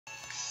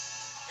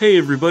Hey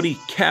everybody,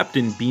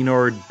 Captain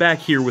B-Nard back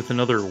here with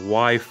another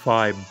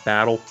Wi-Fi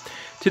battle.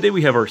 Today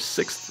we have our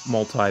 6th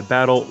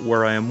multi-battle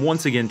where I am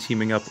once again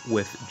teaming up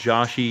with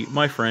Joshie,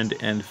 my friend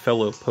and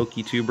fellow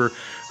PokeTuber,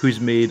 who's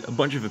made a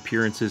bunch of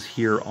appearances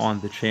here on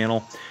the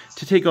channel,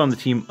 to take on the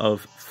team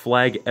of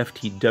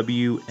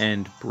FlagFTW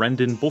and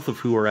Brendan, both of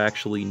who are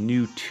actually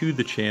new to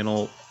the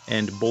channel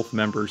and both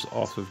members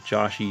off of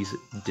Joshie's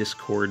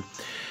Discord.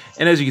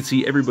 And as you can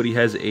see, everybody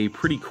has a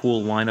pretty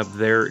cool lineup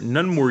there.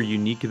 None more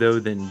unique, though,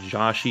 than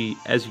Joshie.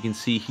 As you can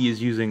see, he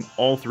is using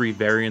all 3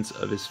 variants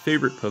of his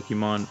favorite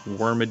Pokemon,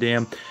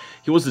 Wormadam.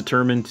 He was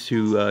determined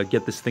to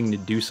get this thing to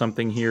do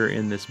something here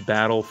in this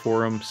battle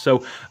for him.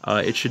 So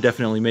it should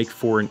definitely make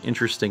for an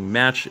interesting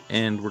match,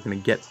 and we're going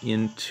to get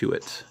into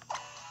it.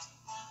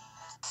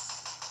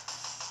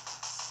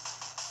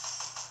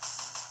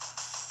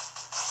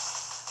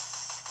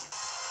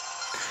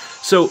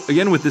 So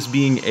again, with this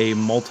being a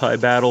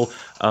multi-battle,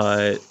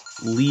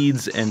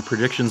 leads and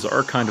predictions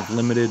are kind of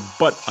limited,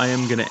 but I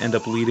am going to end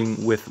up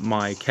leading with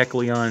my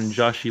Kecleon.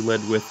 Joshie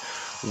led with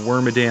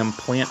Wormadam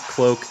Plant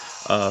Cloak,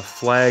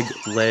 Flag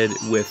led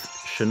with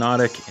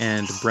Shiinotic,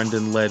 and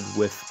Brendan led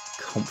with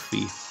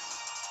Comfey.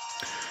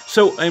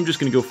 So I'm just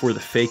going to go for the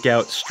Fake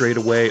Out straight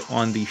away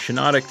on the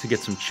Shiinotic to get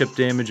some chip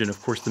damage and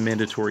of course the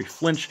mandatory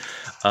flinch.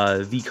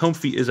 The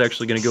Comfey is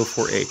actually going to go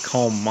for a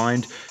Calm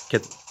Mind,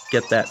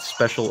 get that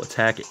special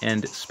attack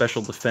and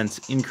special defense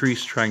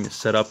increase, trying to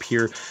set up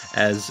here,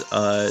 as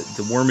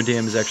the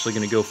Wormadam is actually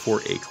going to go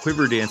for a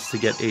Quiver Dance to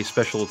get a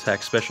special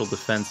attack, special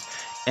defense,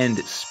 and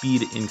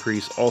speed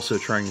increase, also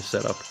trying to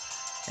set up.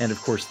 And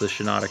of course the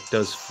Shiinotic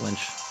does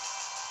flinch.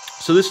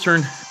 So this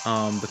turn,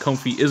 the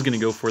Comfey is going to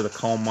go for the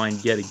Calm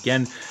Mind yet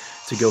again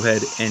to go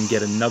ahead and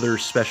get another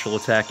special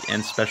attack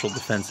and special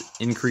defense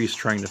increase,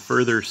 trying to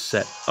further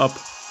set up.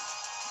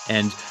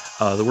 And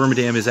the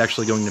Wormadam is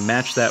actually going to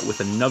match that with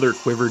another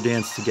Quiver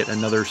Dance to get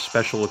another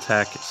special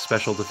attack,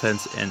 special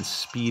defense, and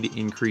speed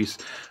increase,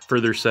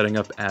 further setting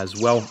up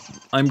as well.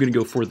 I'm going to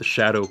go for the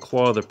Shadow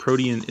Claw. The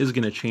Protean is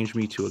going to change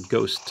me to a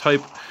Ghost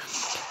type,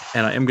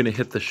 and I am going to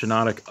hit the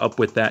Shiinotic up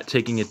with that,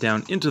 taking it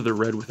down into the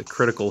red with a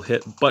critical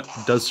hit, but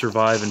does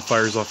survive and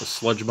fires off a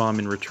Sludge Bomb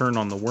in return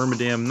on the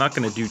Wormadam. Not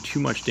going to do too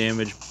much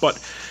damage,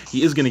 but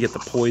he is going to get the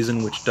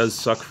poison, which does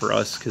suck for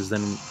us, because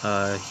then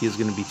he is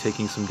going to be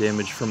taking some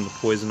damage from the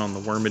poison on the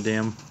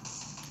Wormadam.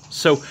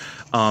 So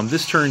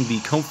this turn, the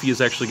Comfey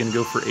is actually going to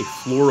go for a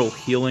Floral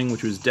Healing,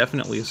 which was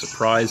definitely a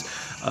surprise.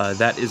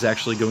 That is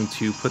actually going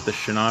to put the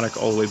Shiinotic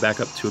all the way back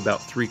up to about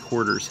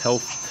 3/4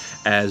 health,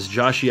 as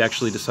Joshie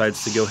actually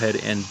decides to go ahead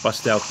and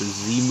bust out the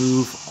Z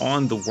move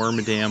on the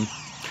Wormadam,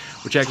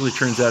 which actually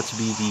turns out to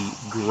be the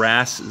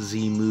Grass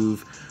Z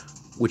move,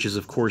 which is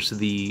of course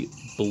the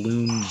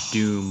Balloon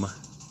Doom.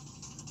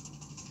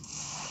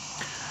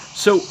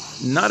 So,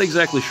 not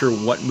exactly sure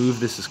what move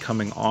this is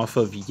coming off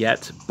of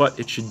yet, but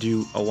it should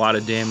do a lot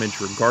of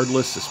damage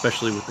regardless,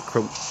 especially with the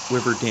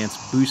Quiver Dance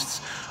boosts.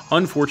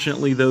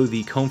 Unfortunately, though,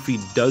 the Comfey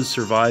does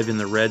survive in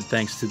the red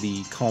thanks to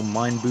the Calm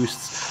Mind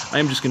boosts. I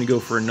am just going to go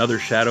for another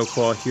Shadow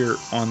Claw here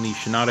on the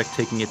Shiinotic,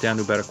 taking it down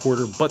to about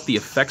 1/4, but the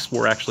Effect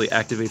Spore actually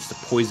activates to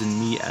poison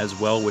me as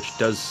well, which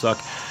does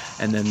suck.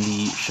 And then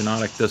the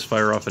Shiinotic does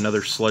fire off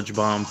another Sludge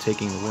Bomb,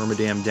 taking the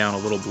Wormadam down a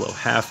little below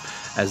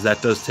half, as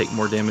that does take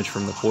more damage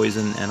from the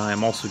poison, and I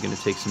am also going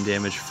to take some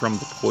damage from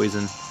the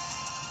poison.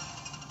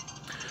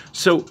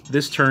 So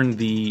this turn,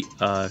 the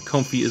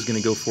Comfey is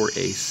going to go for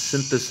a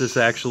Synthesis,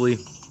 actually,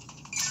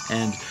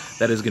 and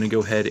that is going to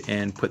go ahead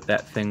and put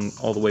that thing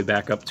all the way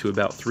back up to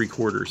about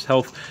 3/4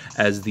 health,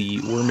 as the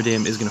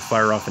Wormadam is going to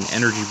fire off an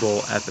Energy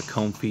Bolt at the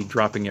Comfey,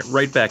 dropping it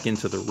right back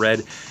into the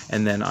red.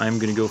 And then I'm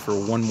going to go for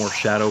one more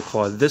Shadow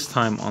Claw, this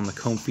time on the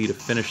Comfey, to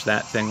finish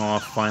that thing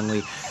off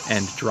finally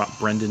and drop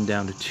Brendan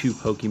down to 2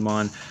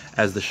 Pokemon,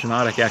 as the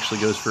Shiinotic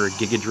actually goes for a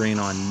Giga Drain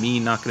on me.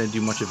 Not going to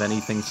do much of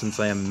anything since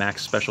I am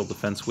max special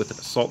defense with an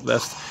Assault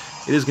Vest.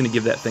 It is going to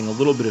give that thing a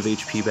little bit of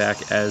HP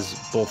back, as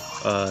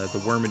both the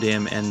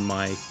Wormadam and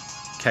my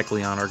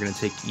Kecleon are going to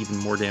take even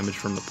more damage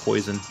from the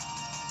poison.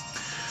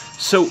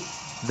 So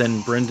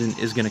then Brendan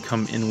is going to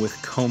come in with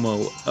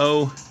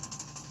Como-O,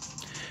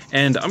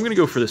 and I'm going to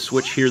go for the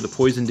switch here. The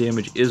poison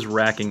damage is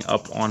racking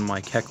up on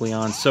my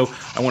Kecleon, so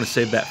I want to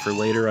save that for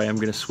later. I am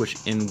going to switch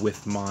in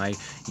with my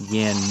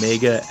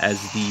Yanmega,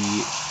 as the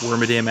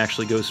Wormadam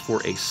actually goes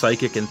for a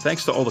Psychic, and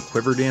thanks to all the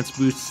Quiver Dance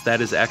boosts,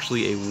 that is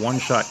actually a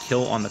one-shot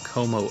kill on the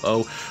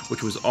Como-O,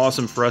 which was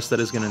awesome for us. That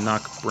is going to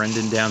knock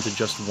Brendan down to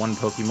just 1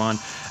 Pokemon,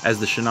 as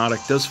the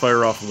Shiinotic does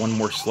fire off one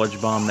more Sludge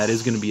Bomb. That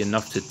is going to be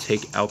enough to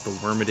take out the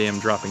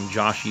Wormadam, dropping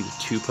Joshie to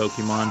 2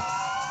 Pokemon.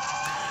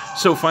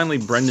 So finally,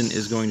 Brendan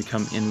is going to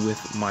come in with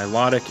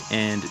Milotic,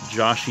 and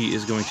Joshie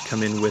is going to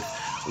come in with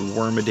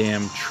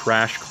Wormadam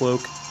Trash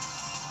Cloak.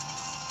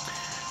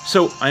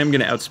 So I am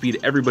going to outspeed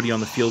everybody on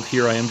the field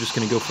here. I am just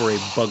going to go for a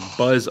Bug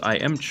Buzz. I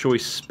am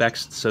Choice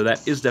Specs, so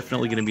that is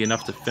definitely going to be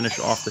enough to finish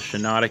off the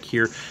Shiinotic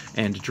here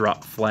and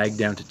drop Flag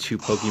down to 2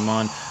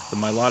 Pokemon. The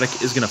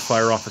Milotic is going to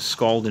fire off a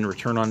Scald in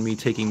return on me,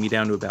 taking me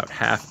down to about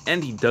half,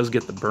 and he does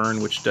get the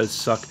burn, which does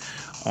suck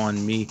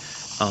on me,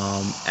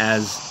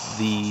 as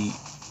the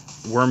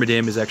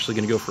Wormadam is actually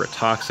going to go for a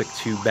Toxic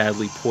to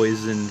badly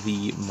poison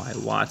the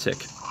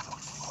Milotic.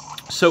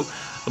 So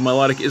the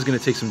Milotic is going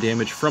to take some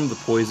damage from the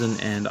poison,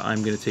 and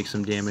I'm going to take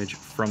some damage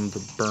from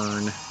the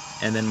burn.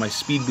 And then my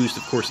speed boost,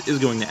 of course, is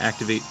going to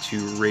activate to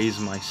raise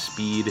my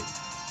speed.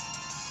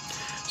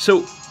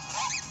 So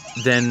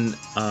then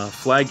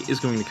Flag is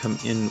going to come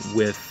in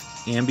with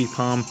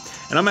Ambipom,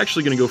 and I'm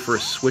actually going to go for a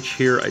switch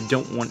here. I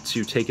don't want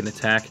to take an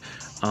attack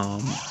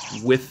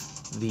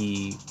with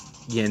the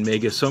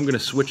Yanmega, so I'm going to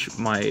switch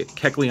my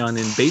Kecleon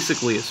in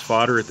basically as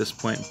fodder at this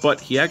point, but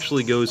he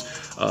actually goes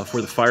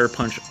for the Fire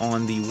Punch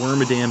on the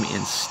Wormadam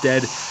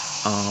instead,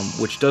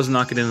 which does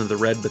knock it into the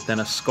red, but then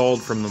a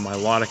Scald from the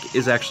Milotic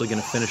is actually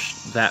going to finish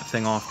that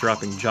thing off,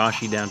 dropping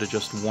Joshie down to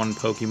just one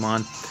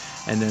Pokemon,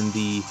 and then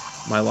the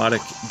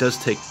Milotic does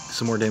take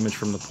some more damage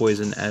from the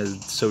poison,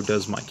 as so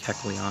does my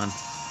Kecleon.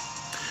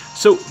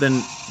 So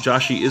then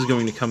Joshie is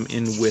going to come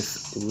in with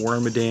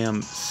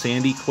Wormadam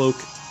Sandy Cloak,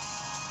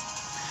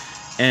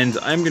 and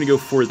I'm going to go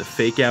for the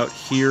Fake Out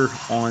here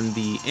on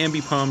the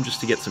Ambipom just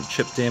to get some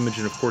chip damage,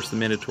 and of course the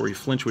mandatory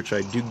flinch, which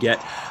I do get.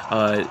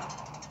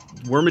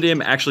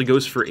 Wormadam actually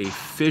goes for a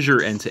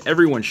Fissure, and to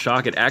everyone's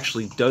shock, it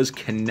actually does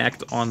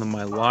connect on the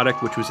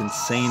Milotic, which was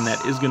insane.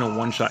 That is going to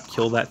one-shot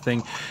kill that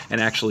thing and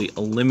actually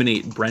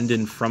eliminate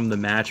Brendan from the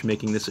match,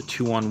 making this a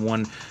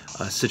 2-on-1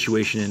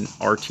 situation in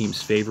our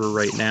team's favor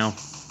right now.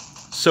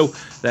 So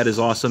that is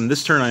awesome.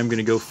 This turn I'm going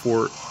to go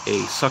for a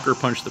Sucker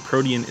Punch. The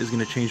Protean is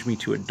going to change me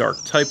to a Dark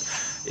type.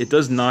 It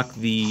does knock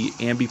the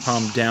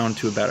Ambipom down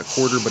to about a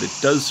quarter, but it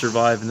does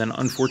survive, and then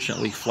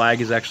unfortunately Flag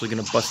is actually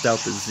going to bust out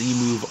the Z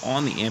move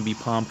on the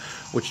Ambipom,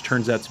 which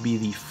turns out to be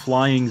the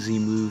Flying Z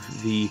move,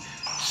 the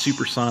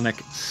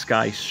Supersonic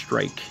Sky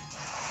Strike.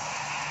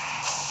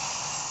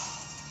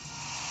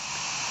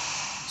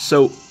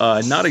 So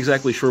not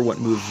exactly sure what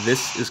move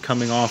this is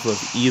coming off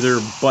of either,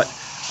 but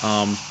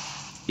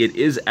it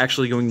is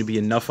actually going to be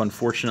enough,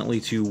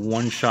 unfortunately, to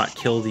one-shot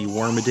kill the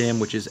Wormadam,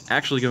 which is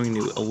actually going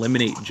to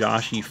eliminate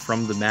Joshie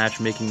from the match,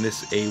 making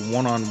this a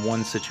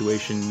one-on-one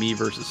situation, me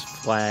versus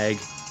Flag.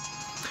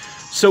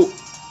 So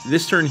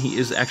this turn he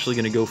is actually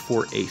going to go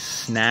for a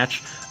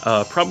Snatch,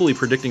 probably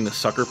predicting the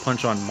Sucker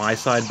Punch on my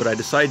side, but I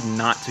decide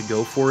not to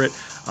go for it,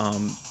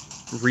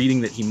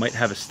 reading that he might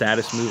have a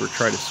status move or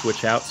try to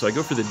switch out, so I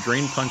go for the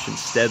Drain Punch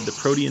instead. The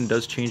Protean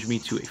does change me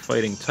to a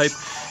Fighting type,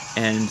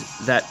 and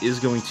that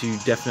is going to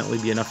definitely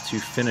be enough to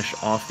finish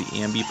off the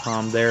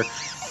Ambipom there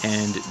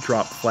and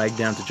drop Flag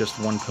down to just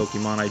one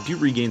Pokemon. I do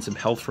regain some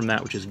health from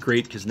that, which is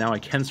great, because now I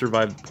can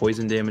survive the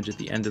poison damage at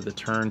the end of the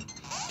turn.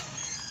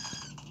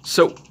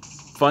 So,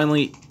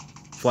 finally,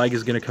 Flag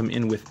is going to come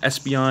in with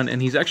Espeon,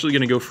 and he's actually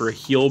going to go for a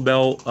Heal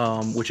Bell,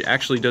 which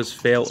actually does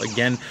fail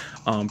again,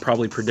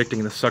 probably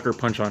predicting the Sucker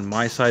Punch on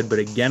my side, but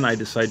again, I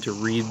decide to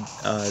read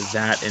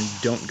that and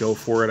don't go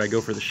for it. I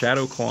go for the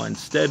Shadow Claw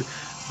instead.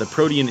 The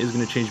Protean is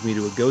going to change me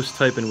to a Ghost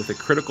type, and with a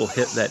critical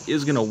hit, that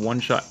is going to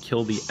one-shot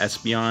kill the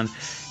Espeon,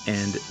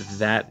 and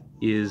that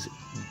is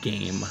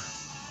game.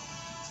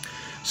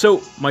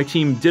 So, my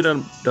team did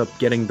end up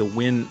getting the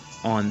win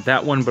on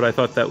that one, but I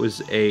thought that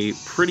was a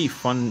pretty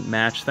fun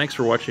match. Thanks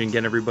for watching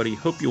again, everybody.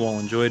 Hope you all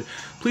enjoyed.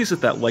 Please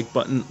hit that like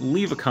button,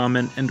 leave a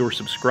comment, and or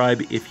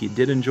subscribe if you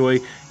did enjoy,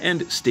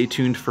 and stay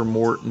tuned for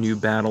more new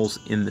battles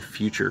in the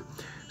future.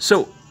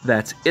 So,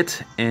 that's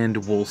it, and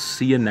we'll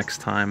see you next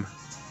time.